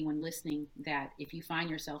say to anyone listening that if you find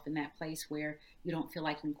yourself in that place where you don't feel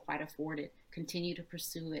like you can quite afford it, continue to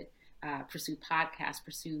pursue it, pursue podcasts,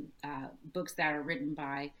 pursue books that are written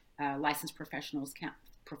by licensed professionals,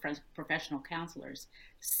 professional counselors.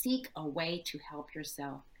 Seek a way to help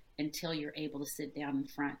yourself until you're able to sit down in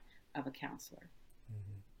front of a counselor.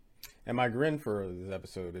 And my grin for this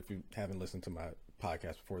episode, if you haven't listened to my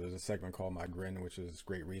podcast before, there's a segment called My Grin, which is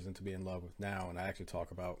Great Reason to Be in Love with Now. And I actually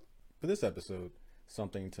talk about, for this episode,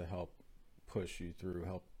 something to help push you through,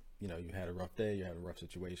 you had a rough day, you had a rough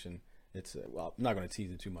situation. It's, I'm not going to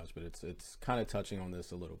tease it too much, but it's kind of touching on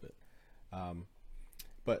this a little bit.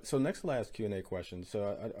 But so next to last Q&A question.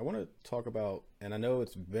 So I want to talk about, and I know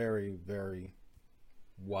it's very, very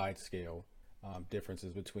wide scale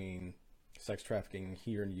differences between sex trafficking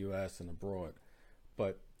here in the U.S. and abroad.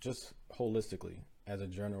 But just holistically, as a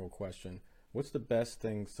general question, what's the best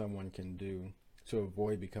thing someone can do to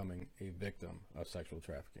avoid becoming a victim of sexual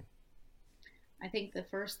trafficking? I think the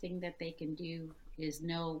first thing that they can do is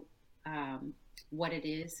know what it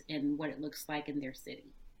is and what it looks like in their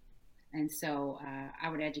city. And so I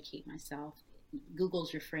would educate myself.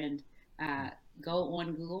 Google's your friend. Uh, Go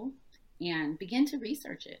on Google and begin to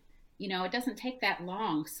research it. You know, it doesn't take that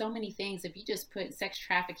long. So many things. If you just put sex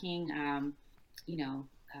trafficking, you know,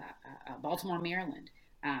 Baltimore, Maryland,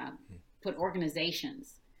 uh, put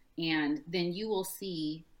organizations, and then you will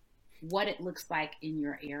see what it looks like in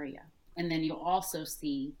your area. And then you'll also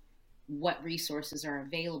see what resources are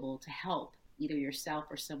available to help either yourself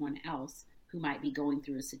or someone else who might be going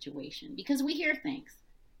through a situation. Because we hear things,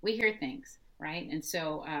 right? And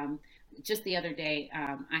so just the other day,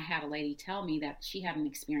 I had a lady tell me that she had an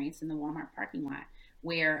experience in the Walmart parking lot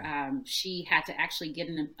where she had to actually get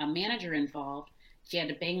a manager involved. She had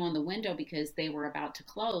to bang on the window because they were about to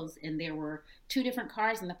close, and there were two different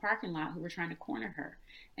cars in the parking lot who were trying to corner her.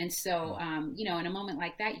 And so, you know, in a moment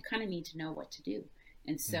like that, you kind of need to know what to do.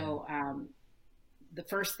 And Mm-hmm. so, the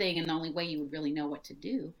first thing and the only way you would really know what to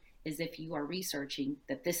do is if you are researching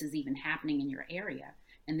that this is even happening in your area.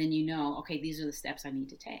 And then you know, okay, these are the steps I need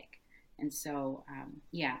to take. And so,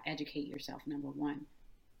 yeah, educate yourself, number one.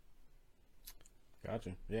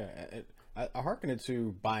 Gotcha. Yeah, I hearken it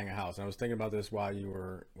to buying a house. And I was thinking about this while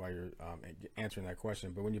you're answering that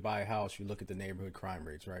question. But when you buy a house, you look at the neighborhood crime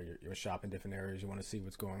rates, right? You're shopping different areas. You want to see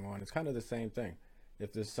what's going on. It's kind of the same thing.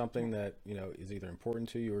 If there's something that is either important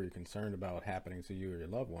to you or you're concerned about happening to you or your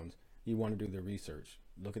loved ones, you want to do the research.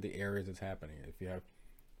 Look at the areas it's happening. If you have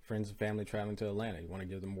friends and family traveling to Atlanta, you want to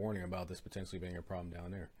give them warning about this potentially being a problem down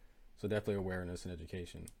there. So definitely awareness and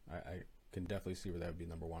education. I can definitely see where that would be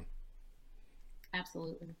number one.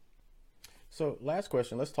 Absolutely. So, last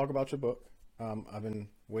question. Let's talk about your book. I've been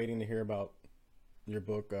waiting to hear about your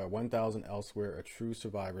book, 1000 Elsewhere, A True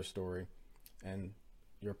Survivor Story, and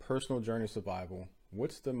your personal journey of survival.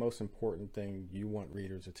 What's the most important thing you want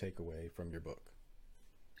readers to take away from your book?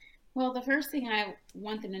 Well, the first thing I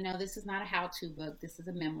want them to know, this is not a how to book, this is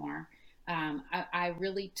a memoir. I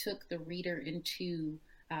really took the reader into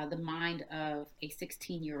the mind of a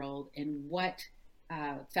 16-year-old and what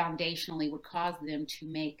foundationally would cause them to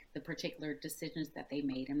make the particular decisions that they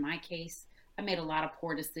made. In my case, I made a lot of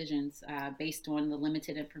poor decisions based on the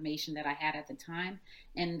limited information that I had at the time,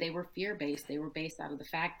 and they were fear based. They were based out of the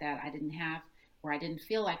fact that I didn't have or I didn't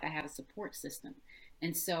feel like I had a support system.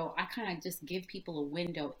 And so I kind of just give people a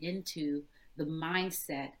window into the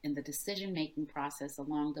mindset and the decision making process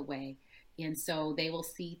along the way. And so they will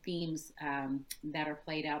see themes that are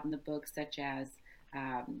played out in the book, such as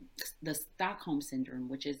um, the Stockholm Syndrome,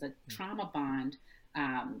 which is a trauma bond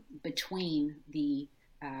between the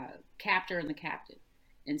captor and the captive.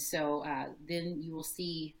 And so then you will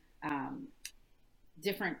see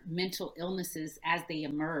different mental illnesses as they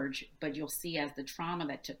emerge, but you'll see as the trauma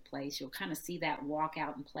that took place, you'll kind of see that walk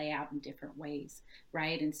out and play out in different ways,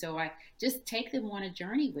 right? And so I just take them on a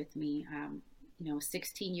journey with me, you know,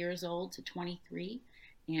 16 years old to 23,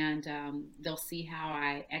 and they'll see how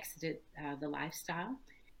I exited the lifestyle.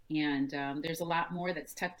 And there's a lot more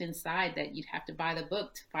that's tucked inside that you'd have to buy the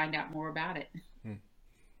book to find out more about it. Hmm.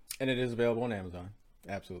 And it is available on Amazon.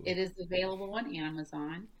 Absolutely. It is available on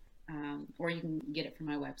Amazon, or you can get it from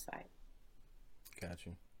my website. Got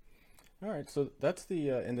you. All right, so that's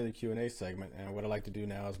the end of the Q&A segment, and what I like to do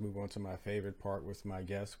now is move on to my favorite part with my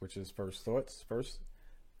guests, which is First Thoughts.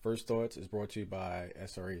 First Thoughts is brought to you by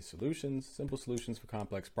SRE Solutions, simple solutions for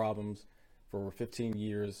complex problems. For over 15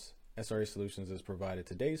 years, SRE Solutions has provided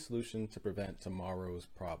today's solution to prevent tomorrow's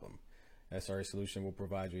problem. SRE Solution will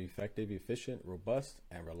provide you effective, efficient, robust,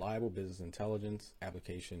 and reliable business intelligence,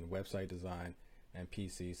 application, website design, and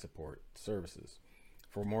PC support services.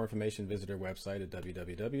 For more information, visit our website at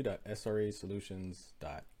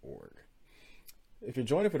www.sresolutions.org. If you're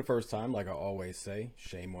joining for the first time, like I always say,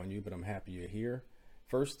 shame on you, but I'm happy you're here.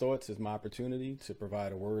 First Thoughts is my opportunity to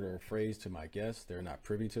provide a word or a phrase to my guests. They're not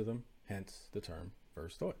privy to them, hence the term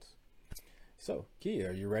First Thoughts. So, Kia,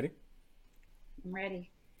 are you ready? I'm ready.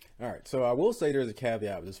 All right, so I will say there's a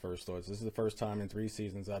caveat with this First Thoughts. This is the first time in 3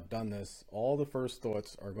 seasons I've done this. All the First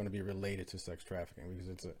Thoughts are going to be related to sex trafficking because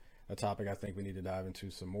it's a topic I think we need to dive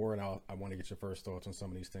into some more, and I want to get your first thoughts on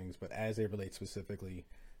some of these things, but as they relate specifically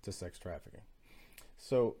to sex trafficking.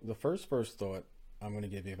 So the first thought I'm going to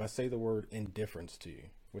give you, if I say the word indifference to you,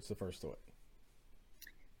 what's the first thought?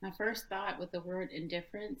 My first thought with the word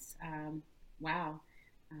indifference, wow,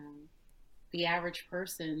 um, the average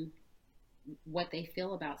person what they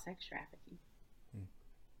feel about sex trafficking.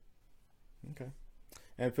 Okay.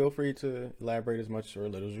 And feel free to elaborate as much or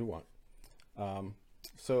little as you want. Um,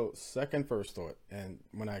 so, second first thought, and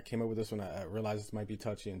when I came up with this one, I realized this might be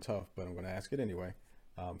touchy and tough, but I'm going to ask it anyway.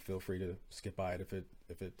 Feel free to skip by it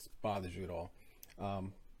if it bothers you at all.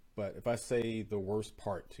 Um, but if I say the worst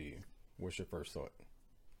part to you, what's your first thought?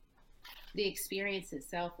 The experience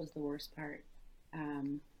itself was the worst part.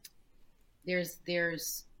 Um, there's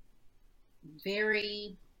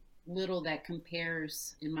very little that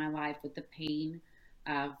compares in my life with the pain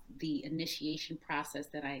of the initiation process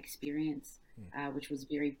that I experienced, which was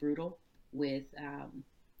very brutal. With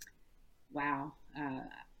wow,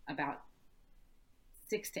 about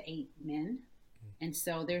 6 to 8 men, and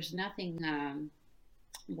so there's nothing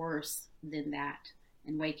worse than that.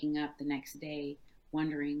 And waking up the next day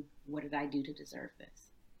wondering, what did I do to deserve this?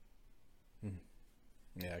 Hmm.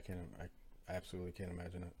 Yeah, I absolutely can't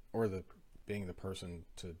imagine it, or the being the person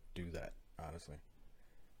to do that. Honestly,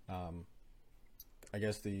 um, I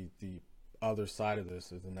guess the other side of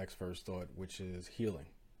this is the next first thought, which is healing.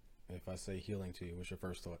 If I say healing to you, what's your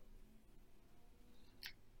first thought?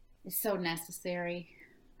 It's so necessary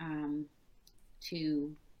um,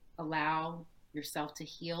 to allow yourself to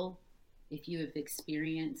heal if you have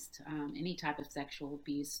experienced any type of sexual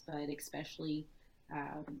abuse, but especially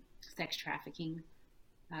sex trafficking,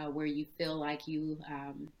 where you feel like you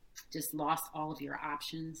just lost all of your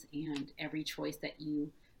options and every choice that you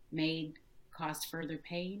made caused further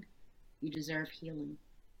pain. You deserve healing.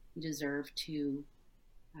 You deserve to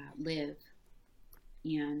live,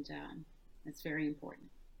 and that's very important.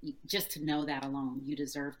 Just to know that alone, you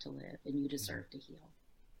deserve to live and you Hmm. deserve to heal.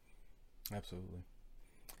 Absolutely.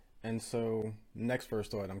 And so, next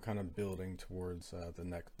first thought, I'm kind of building towards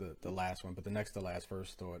the last one, but the next to last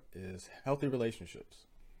first thought is healthy relationships.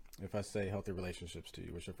 If I say healthy relationships to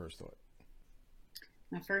you, what's your first thought?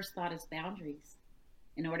 My first thought is boundaries.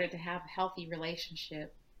 In order to have a healthy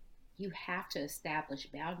relationship, you have to establish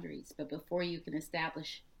boundaries. But before you can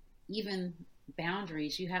establish even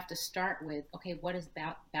boundaries, you have to start with, okay, what does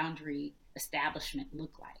boundary establishment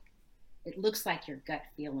look like? It looks like your gut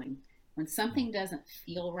feeling. When Mm, something doesn't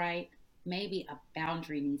feel right, maybe a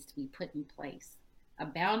boundary needs to be put in place. A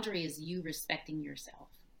boundary is you respecting yourself.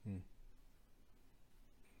 mm.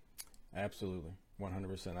 Absolutely,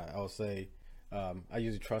 100%. I'll say I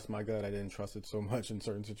usually trust my gut. I didn't trust it so much in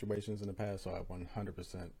certain situations in the past, so I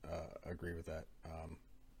 100% agree with that.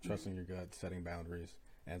 Trusting your gut, setting boundaries,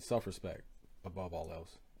 and self-respect above all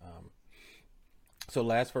else. So,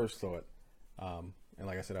 last first thought, and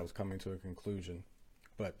like I said, I was coming to a conclusion,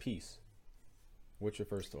 but peace. What's your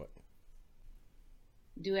first thought?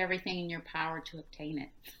 Do everything in your power to obtain it.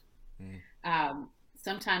 Mm,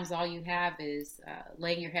 Sometimes all you have is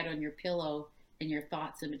laying your head on your pillow and your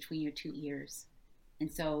thoughts in between your two ears.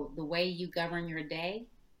 And so, the way you govern your day,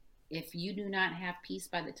 if you do not have peace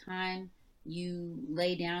by the time you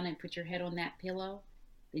lay down and put your head on that pillow,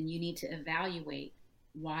 then you need to evaluate,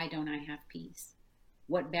 why don't I have peace?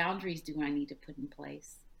 What boundaries do I need to put in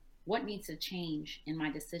place? What needs to change in my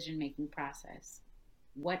decision making process?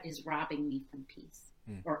 What is robbing me from peace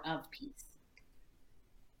mm, or of peace?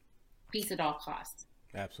 Peace at all costs.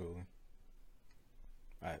 absolutely.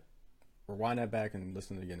 All right. Rewind that back and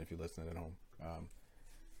listen again if you're listening at home.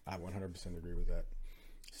 I 100% agree with that.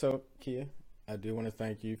 So, Kia, I do want to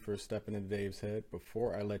thank you for stepping into Dave's head.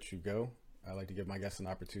 Before I let you go, I'd like to give my guests an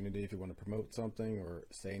opportunity. If you want to promote something or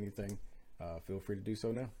say anything, feel free to do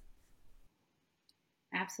so now.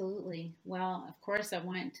 Absolutely. Well, of course, I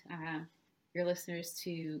want your listeners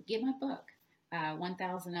to get my book,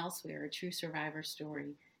 1000 Elsewhere, A True Survivor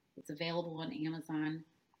Story. It's available on Amazon,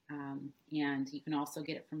 and you can also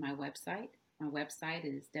get it from my website. My website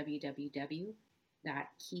is www.kia,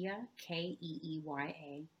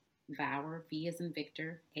 Keeya, Vower, V as in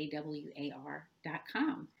Victor,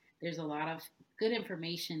 AWAR.com. There's a lot of good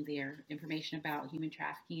information there, information about human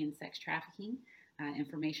trafficking and sex trafficking,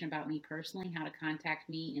 information about me personally, how to contact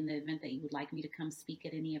me in the event that you would like me to come speak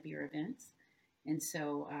at any of your events. And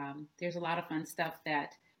so there's a lot of fun stuff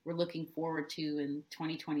that we're looking forward to in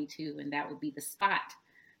 2022, and that would be the spot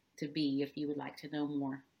to be if you would like to know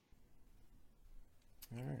more.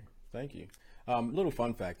 All right. Thank you. Little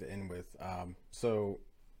fun fact to end with. So,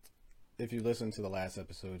 if you listened to the last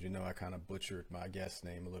episode, you know I kind of butchered my guest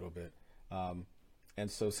name a little bit. Um, and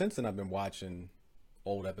so, since then, I've been watching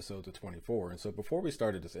old episodes of 24. And so before we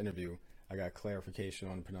started this interview, I got clarification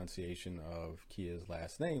on the pronunciation of Kia's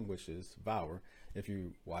last name, which is Bauer. If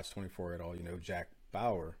you watch 24 at all, you know Jack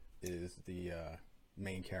Bauer is the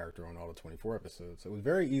main character on all the 24 episodes. So it was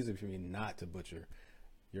very easy for me not to butcher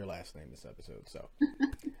your last name this episode. So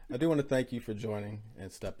I do want to thank you for joining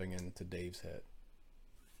and stepping into Dave's Head.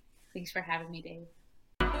 Thanks for having me, Dave.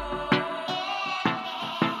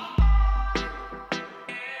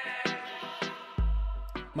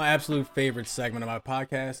 My absolute favorite segment of my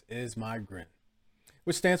podcast is my grin,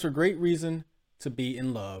 which stands for great reason to be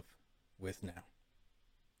in love with now.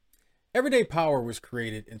 Everyday Power was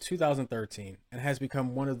created in 2013 and has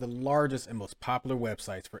become one of the largest and most popular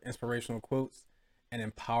websites for inspirational quotes and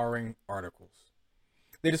empowering articles.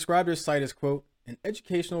 They describe their site as, quote, an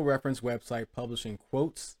educational reference website publishing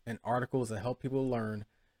quotes and articles that help people learn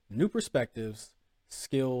new perspectives,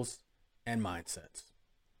 skills, and mindsets.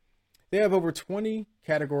 They have over 20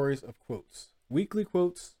 categories of quotes, weekly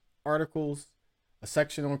quotes, articles, a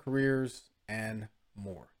section on careers, and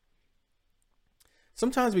more.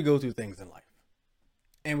 Sometimes we go through things in life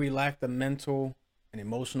and we lack the mental and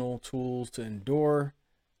emotional tools to endure,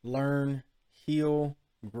 learn, heal,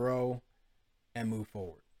 grow, and move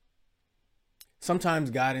forward. Sometimes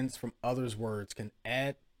guidance from others' words can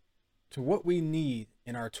add to what we need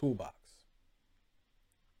in our toolbox.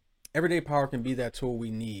 Everyday Power can be that tool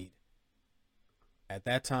we need at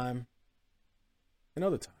that time and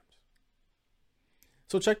other times.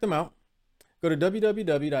 So check them out. Go to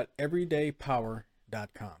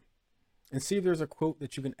www.everydaypower.com and see if there's a quote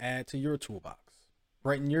that you can add to your toolbox,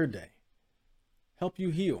 brighten your day, help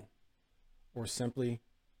you heal, or simply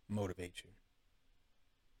motivate you.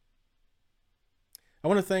 I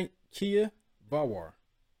want to thank Kia Vawar.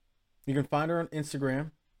 You can find her on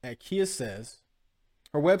Instagram at Kia Says.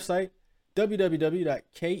 Her website,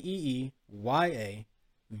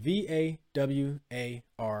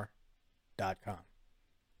 www.keeyavawar.com.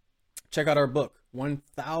 Check out our book,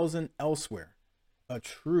 1000 Elsewhere, a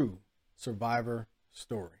true survivor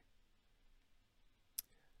story.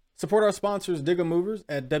 Support our sponsors, Digga Movers,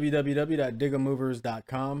 at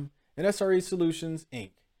www.diggamovers.com and SRE Solutions,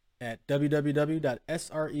 Inc. at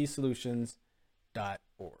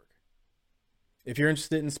www.sresolutions.org. If you're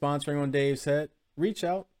interested in sponsoring on Dave's Head, reach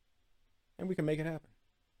out and we can make it happen.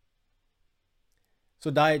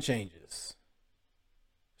 So diet changes,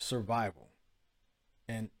 survival,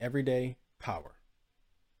 and everyday power.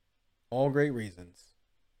 All great reasons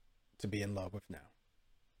to be in love with now.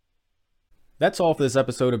 That's all for this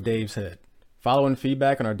episode of Dave's Head. Follow and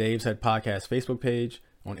feedback on our Dave's Head Podcast Facebook page,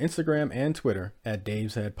 on Instagram and Twitter at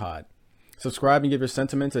Dave's Head Pod. Subscribe and give your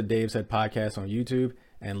sentiments at Dave's Head Podcast on YouTube,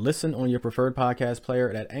 and listen on your preferred podcast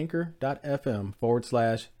player at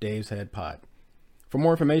anchor.fm/Dave's Head Pod. For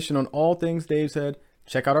more information on all things Dave's Head,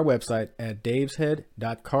 check out our website at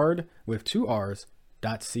daveshead.card with 2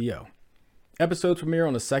 R's.co. Episodes premiere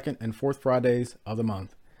on the 2nd and 4th Fridays of the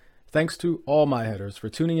month. Thanks to all my headers for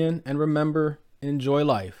tuning in, and remember, enjoy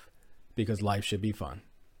life because life should be fun.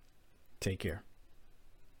 Take care.